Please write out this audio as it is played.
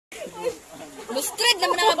Lustred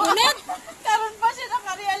naman ang abunat. Karon pa siya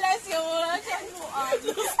naka-realize yung wala siyang buwan.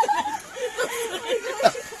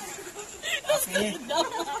 Okay.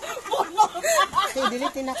 Okay,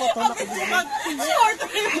 dilitin ako ito.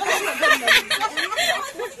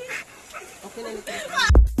 Okay na nito.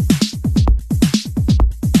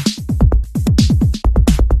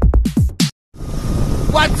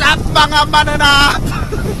 What's up mga mananap?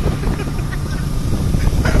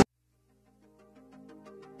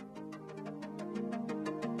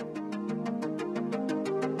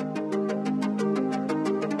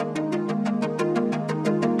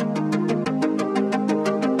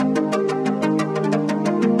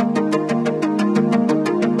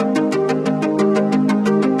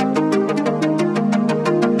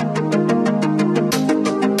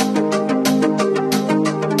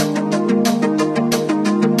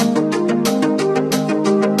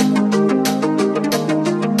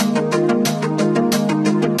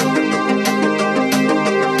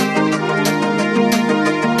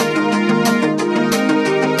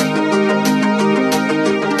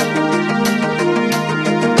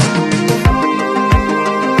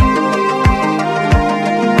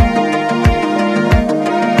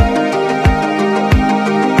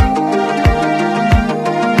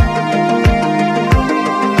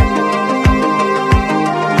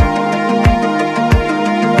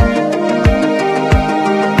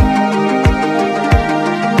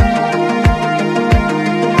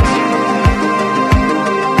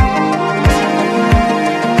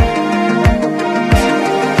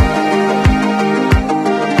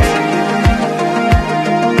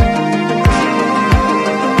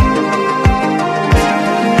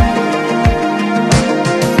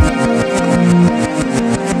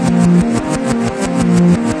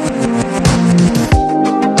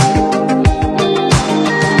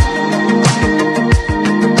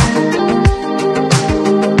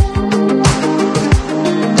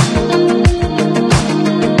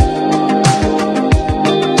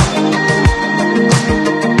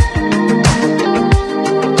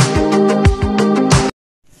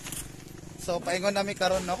 So paingon namin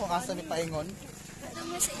karon no kung asa mi paingon. Ano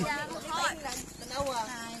mo sila? Tanawa.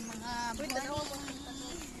 Ay, mga tanawa mo.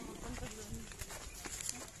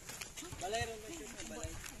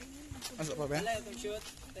 Asa pa ba?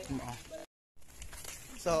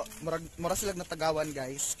 So mura sila natagawan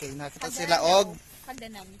guys kay nakita sila og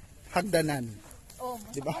Hagdanan. hagdanan. Oh,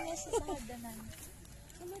 Di ba? ano sa hagdanan?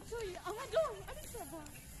 Ano choy? Amadong! Ano sa ba?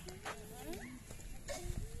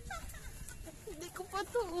 Hindi ko pa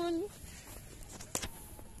tuon.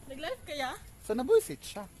 Nag-live kaya? So nabuisit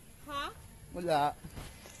siya. Ha? Wala.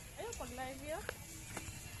 Ayaw pag-live ya?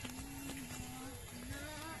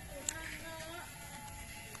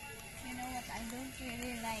 You know what? I don't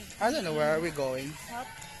really like I don't know where are we going. hot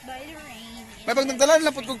by the rain. May pag nagdala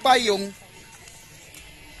na pud kog payong.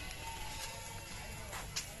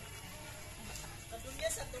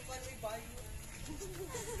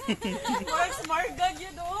 Margag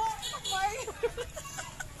yun o!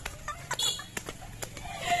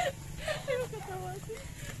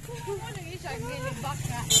 Kung naging siya, gilibak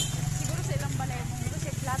nga. Siguro sa ilang balay mo, siguro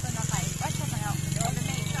sa plato na kain. Pasya na yun. Doon na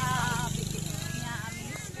makeup, nga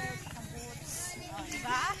aming skirt, boots.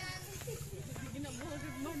 Diba?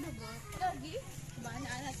 Ginabuhagag mo na ba? Lagi? Diba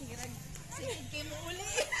na sigiran? Sigig kayo mo uli.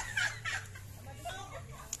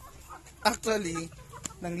 Actually,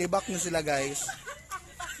 nang libak na sila guys.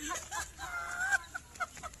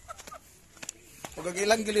 Pag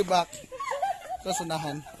ilang gilibak, sa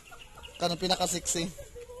sunahan. Kanang pinaka-sexy.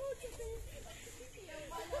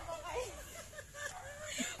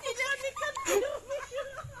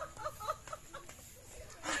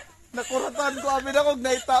 Nakuratan ko, amin ako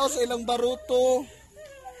naitao sa ilang baruto.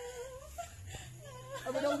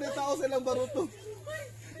 Amin ako naitao sa ilang baruto.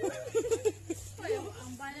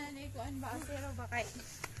 Ang bana ni Kuan ba asero ba kay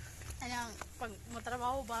anang pag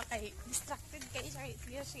motrabaho ba kay distracted kay siya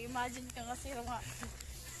imagine ka nga siro nga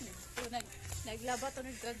naglaba to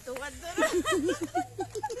nagtagtuan to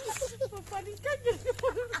papanikan yun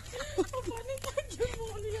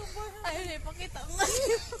mo niya ba ayun eh pakita mo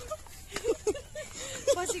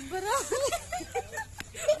pasig bara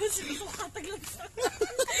basig ko kataglag sa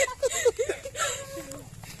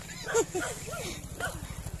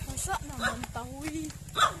masa naman tawi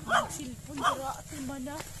magsilpon dira ati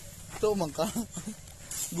mana Ito man ka.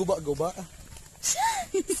 Guba-guba.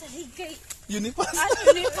 sa higay Unipas. ano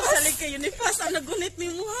nito sa ligay unipas ang nagunit ni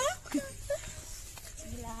mo ha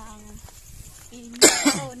silang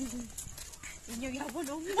inyong yabon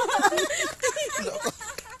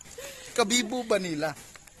Kabibo ba nila?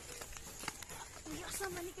 Hindi ka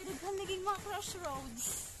sama ni kadaghan naging mga crossroads.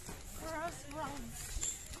 Crossroads.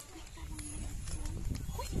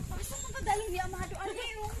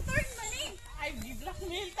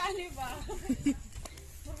 Ani ba?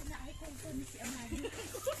 Puro na ay kung ni si Amado.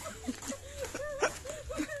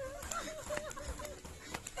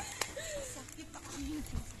 Sakit ako.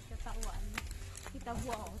 Katawan. Kita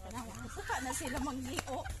buwa ako. Tanawa. Saka na sila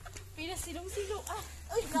manglio. Pinasilong-silo.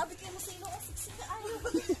 Uy, grabe kayo mo silo. Siksik ka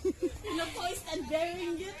ayaw. Poised and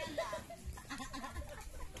daring yun.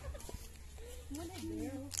 Muna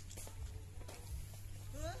girl.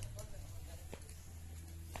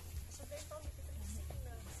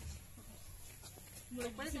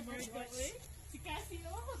 Si Cassie,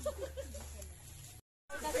 oh.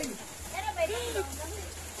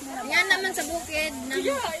 Yan naman sa bukid.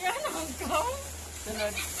 Yan ang ikaw.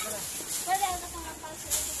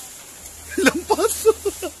 Lampaso.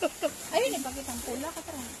 Ayun, ipakitang pula ka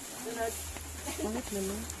parang. Bakit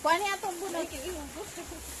naman? Kuha niya itong bunay kay iyo.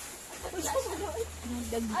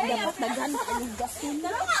 Dapat daghan ka ng gasin.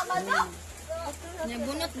 Dalo nga, Amado.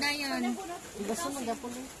 Bunot na yan. Gaso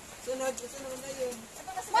magapon eh.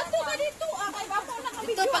 Mato ka dito. Kay bako na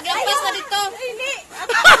kami. Ito, paglampas na dito. Hindi.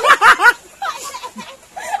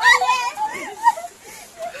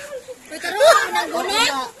 Uy, karoon ako ng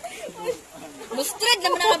bunot. Lustred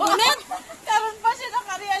naman ang bunot. Karon pa siya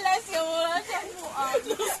nakarealize yung wala siyang buwan.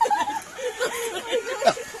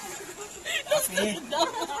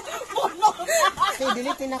 Okay,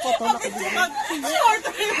 dilitin ako to. Nakabilang.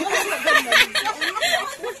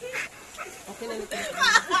 Okay na litin.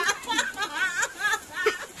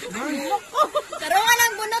 Karoon ka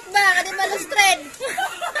ng bunot ba? Kadi ba lustred?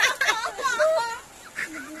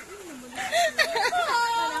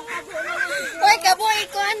 Uy, kabo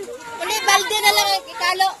ikon. Uli, balde na lang ang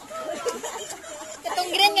ikalo.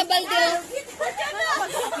 Katong green nga balde.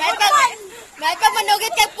 May ka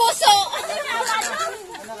manugit kay puso.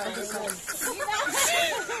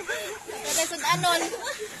 Kada sud anon.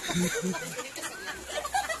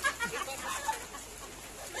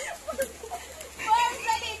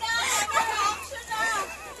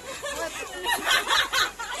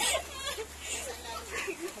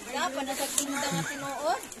 Dapat na sa tindang at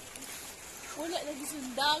tinuod. Wala lagi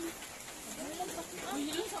sundang.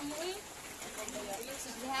 Mahilo sa mo eh.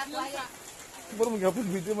 Pero maghapon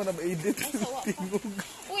video man na ma-edit. Tingog.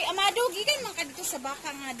 Uy, Amado, gikan man ka dito sa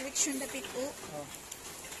baka nga direksyon dapit o.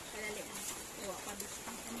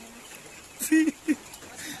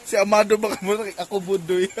 Si Amado baka mo ako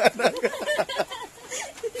budoy.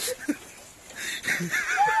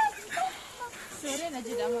 Sorry na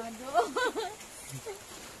dyan, Amado.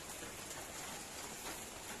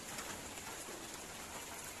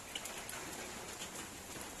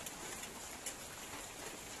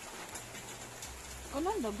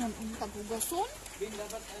 Anong daghan ang tagugason?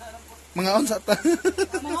 Mga unsa ta.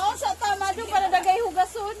 Mga sa Amado para dagay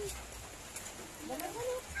hugason.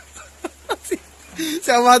 Si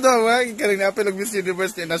Amado ba kaling napil og Miss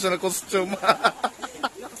University national costume.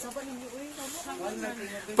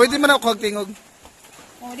 Pwede man ako tingog.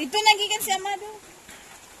 Oh, dito nagikan si Amado.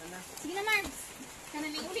 Sige naman.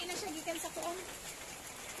 Kanaling uli na siya gikan sa kuon.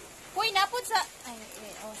 Uy, napod sa... Ay,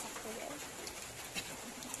 sakto yan.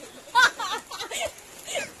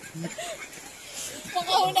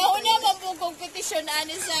 Pagkahuna-huna man po kompetisyon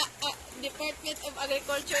ani sa Department of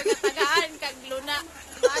Agriculture na tagaan kag Luna.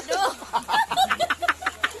 Amado.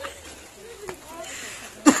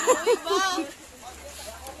 Uy ba?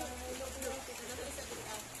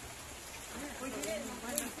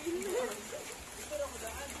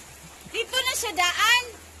 Dito na siya daan.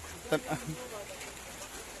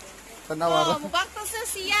 Tanawa. Mubakto sa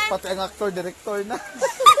siya. Pati ang actor director na.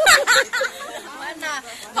 Mana?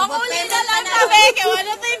 Panguli na lang kami. Kaya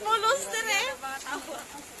wala tayong pulos din eh.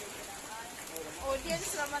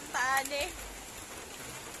 Audience naman taan eh.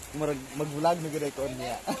 Mag-vlog na gid ko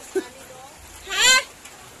niya. Ha?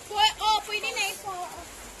 Pwede na ito.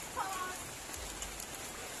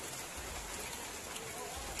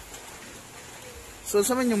 So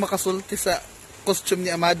sa man yung makasulti sa costume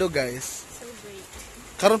ni Amado, guys.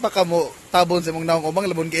 Karon pa kamo tabon sa mong naong umang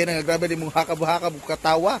labon kay nga grabe di mong hakab-hakab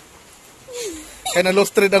katawa. Kaya na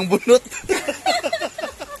lost trade ang bunot.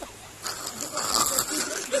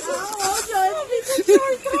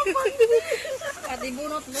 Pati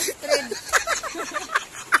bunot lustred.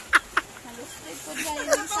 Lustrid ko dahil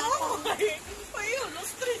yung sapo. Payo,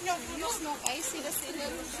 lustrid niya bulos no. Ay, sila-sila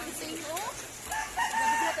lustrid mo.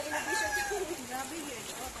 Grabe na ito innovation. Grabe yun.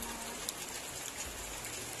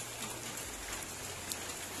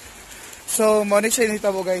 So, mo ni siya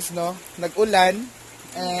nitabo guys, no? Nag-ulan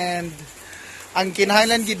and ang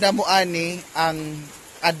kinahanglan gid namo ani ang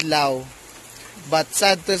adlaw. But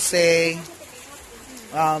sad to say,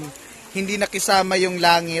 hindi nakisama yung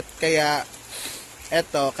langit kaya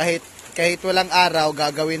eto kahit kahit walang araw,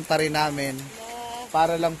 gagawin pa rin namin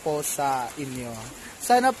para lang po sa inyo.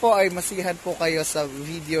 Sana po ay masiyahan po kayo sa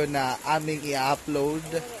video na aming i-upload.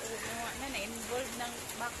 Na-involve ng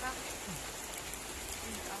baka.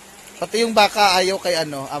 Pati yung baka ayaw kay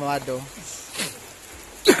Amado.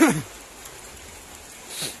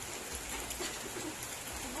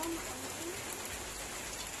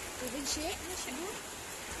 Tubig siya. Ano siya?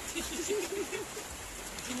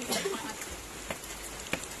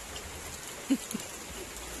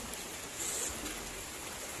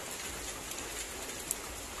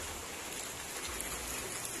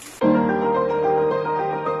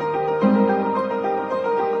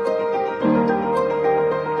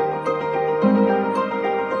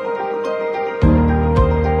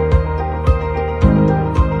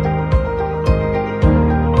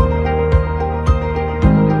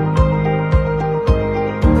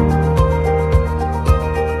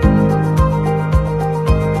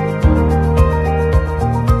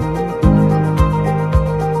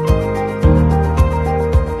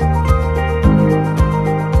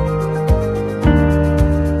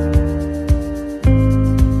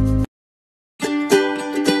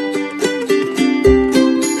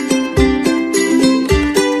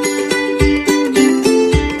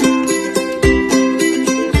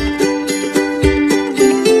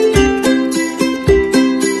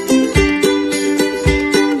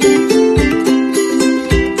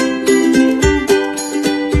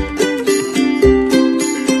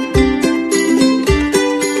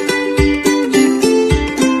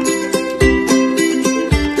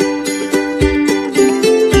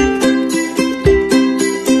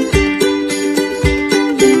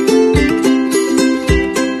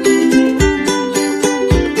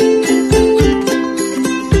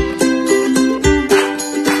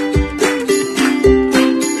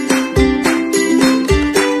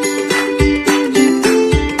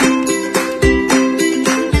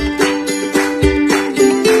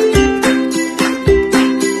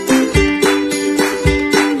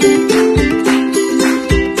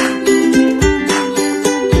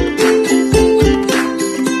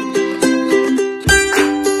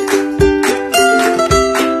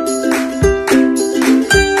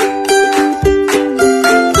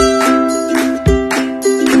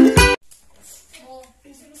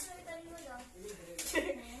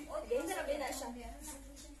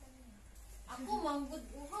 Ako, manggod.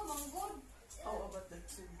 Uha, manggod.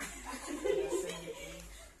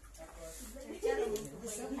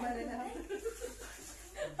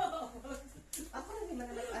 Ako na di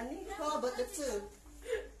man ani. How about the two?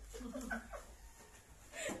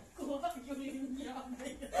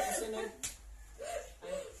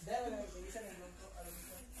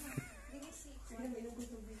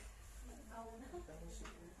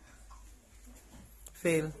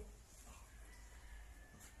 Fail.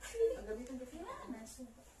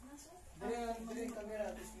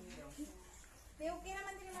 Okay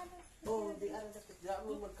naman din naman. Oh, di ano dapat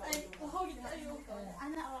mo magkaon.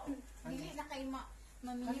 Ana, dili na kay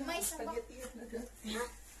ma-minimize sa baka.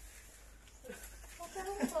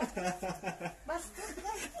 Basta,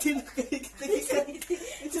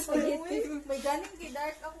 may galing kay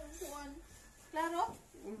dark akong kuwan. Klaro?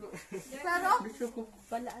 Klaro?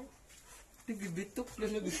 Balaan. Tigibitok na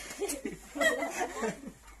nag.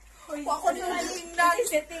 Ako din aling na.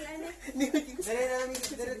 Setting ano? Dali na namin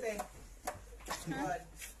direte.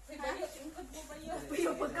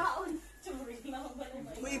 Yung pagkaon.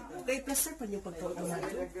 Uy, kay placer pa niyo pagkaon naman.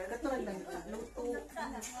 Katuan lang luto.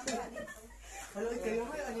 Hello, kayo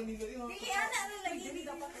may ano ni kayo? Dili ana na lagi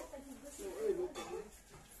dito pa.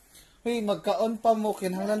 Uy, magkaon pa mo.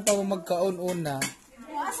 Kinahanglan pa mo magkaon una.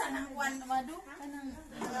 Buwasa ng one madu kanang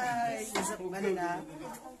Ay, isa ko ano na.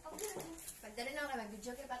 Pagdali na ako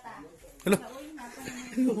mag-video kay Pata. Hello.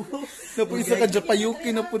 Napuisa ka dyan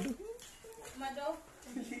payuki na po. madu.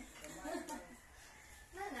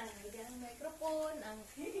 Nalagyan ang microphone, ang...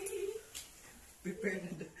 Prepare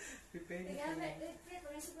na. Prepare na. Kaya, wait,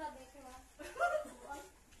 wala sa vlog, ito ha.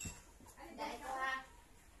 Dahil ko ha.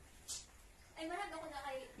 Ay, marag ako na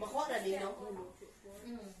kay... Makuha na din ako.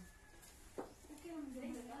 Okay,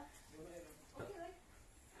 wait.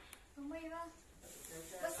 Kumayra.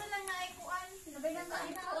 Basta lang na ikuan. Nabay lang ka.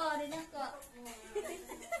 Oo, rin ako.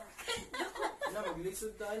 Na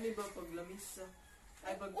maglisod ta ani ba pag lamisa?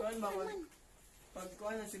 Ay pagkuan ba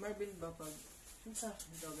pagkuan na si Marvin ba pag unsa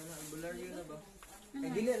daw gana albularyo na ba? Ay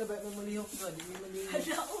dili na ba malihok ba? Dili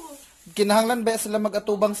malihok. Kinahanglan ba sila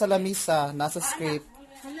mag-atubang sa lamisa? Nasa script.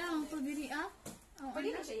 Hala, ang to diri ah.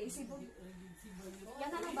 Pwede na siya isip. Yan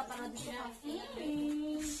na lang ba para dito ka?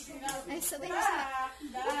 Ay, sabay sa.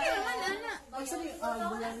 Ay, ana. O, Asa ni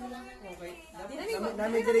bulan na. Okay.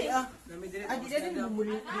 Nami diri Nami diri. Di na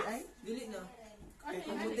muli di ay. Dili na. Kay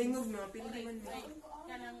kung mutingog na pili man mo.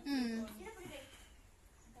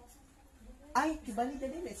 Ay, kibali na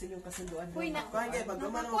din sa inyong kasunduan. Uy, na. Kuan kay pag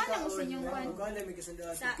guman Kuha na mo sa inyong kuan. Kuan na mi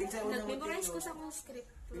kasunduan. Sa, Kinsa una mo nag-memorize ko tingog. sa akong script.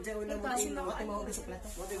 Kinsa una mo Ito, tingog. Wate mo sa plato.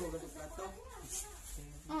 Wate mo gadto plato.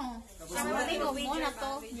 Oo. Siya mag-tingog mo na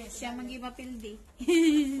to. Siya mag-imapildi.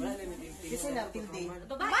 Wala na mi tingog. Kasi na pildi.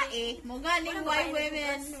 Babae, mo galing why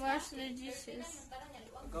women wash the dishes.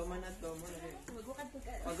 Pagkaman at daw mo.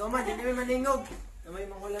 Pagkaman, di namin maningog. May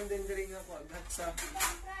mangulam din diri nga ko agatsa.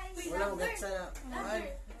 Wala mo gatsa na.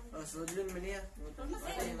 Ay. Sudlon man niya.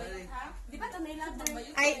 Di ba ito may ladder?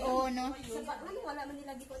 Ay, oo, no? Sa ano, wala man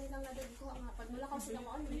nilagi ko nilang ladder ko nga. Pag mulakaw sila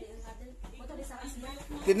mo, ano yung ladder? Moto di sa kasma.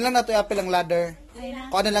 Din lang nato apil ang ladder.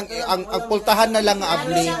 Kung ano lang, ang pultahan na lang nga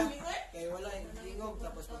abli. Kaya wala yung tingog.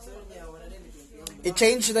 Tapos pasunod niya, wala din tingog.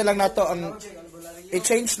 I-change na lang nato ang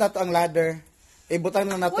i-change nato ang ladder.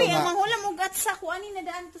 Ibutang na nato Uy, ang nga. manghula mo gatsa. Kung ano na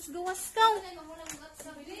daan tos gawas ka.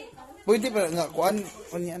 Pwede pa nga kuan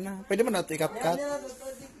unya na. Pwede man nato ikat-kat.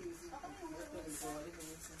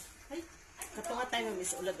 Katunga tayo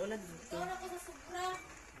miss ulad-ulad dito.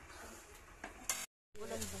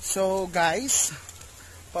 So guys,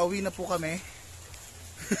 pauwi na po kami.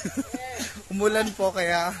 Umulan po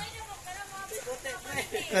kaya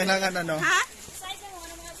kailangan ano. Ha?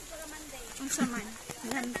 Ang saman.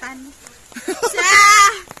 Lantan. Sa!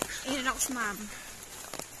 Iyan ako sa ma'am.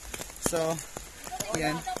 So,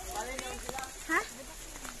 yan. Ha?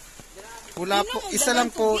 Wala po, isa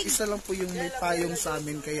lang po yung may payong sa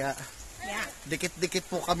amin kaya Yeah. dikit-dikit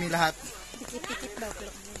po kami lahat. Tikit-tikit daw.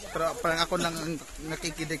 Pero parang ako lang ang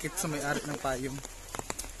nakikidikit sa may-ari ng payong.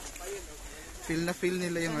 Feel na feel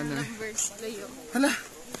nila yung ano. Verse layo. Hala,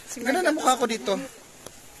 ganda na mukha ko dito.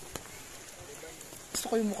 Gusto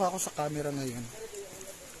ko yung mukha ko sa camera ngayon.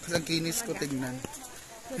 Kasi ang kinis ko tignan.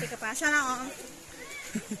 Buti ka pa. Sana ako.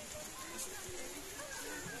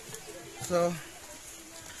 So,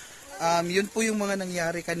 yun po yung mga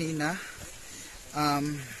nangyari kanina.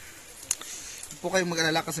 Po kayong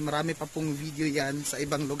mag-alala kasi marami pa pong video yan sa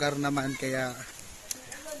ibang lugar naman. Kaya,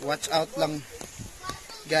 watch out lang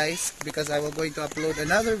guys. Because I will going to upload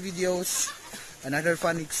another videos, another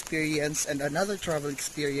fun experience, and another travel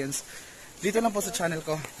experience. Dito lang po sa channel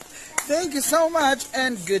ko. Thank you so much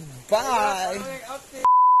and goodbye!